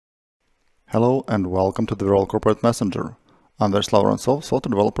Hello and welcome to the Virola Corporate Messenger. I'm Vyacheslav Vorontsov,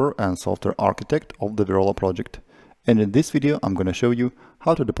 software developer and software architect of the Virola project. And in this video I'm going to show you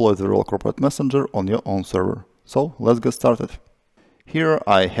how to deploy the Virola Corporate Messenger on your own server. So let's get started. Here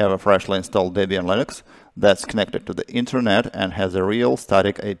I have a freshly installed Debian Linux that's connected to the internet and has a real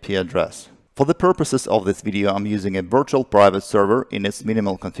static IP address. For the purposes of this video I'm using a virtual private server in its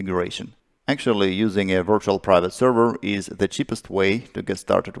minimal configuration. Actually, using a virtual private server is the cheapest way to get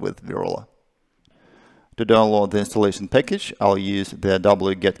started with Virola. To download the installation package, I'll use the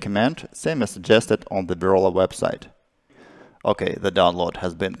wget command, same as suggested on the Virola website. Okay, the download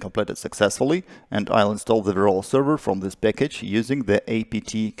has been completed successfully, and I'll install the Virola server from this package using the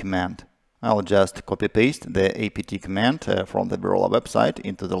apt command. I'll just copy-paste the apt command from the Virola website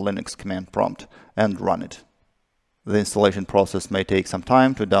into the Linux command prompt and run it. The installation process may take some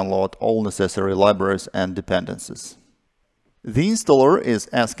time to download all necessary libraries and dependencies. The installer is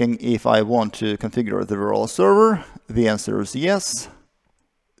asking if I want to configure the Virola server. The answer is yes.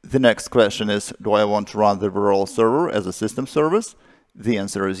 The next question is, do I want to run the Virola server as a system service? The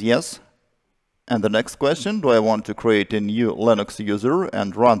answer is yes. And the next question, do I want to create a new Linux user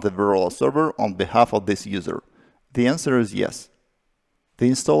and run the Virola server on behalf of this user? The answer is yes.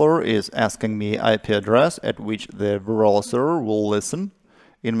 The installer is asking me IP address at which the Virola server will listen.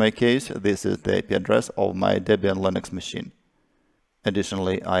 In my case, this is the IP address of my Debian Linux machine.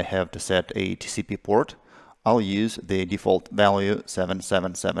 Additionally, I have to set a TCP port. I'll use the default value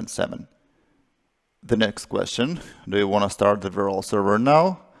 7777. The next question, do you want to start the Virola server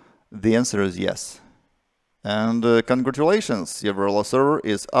now? The answer is yes. And congratulations, your Virola server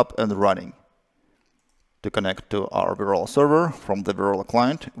is up and running. To connect to our Virola server from the Virola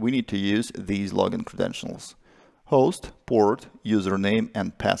client, we need to use these login credentials: host, port, username,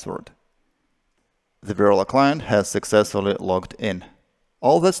 and password. The Virola client has successfully logged in.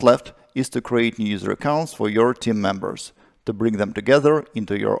 All that's left is to create new user accounts for your team members, to bring them together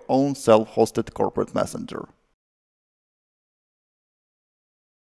into your own self-hosted corporate messenger.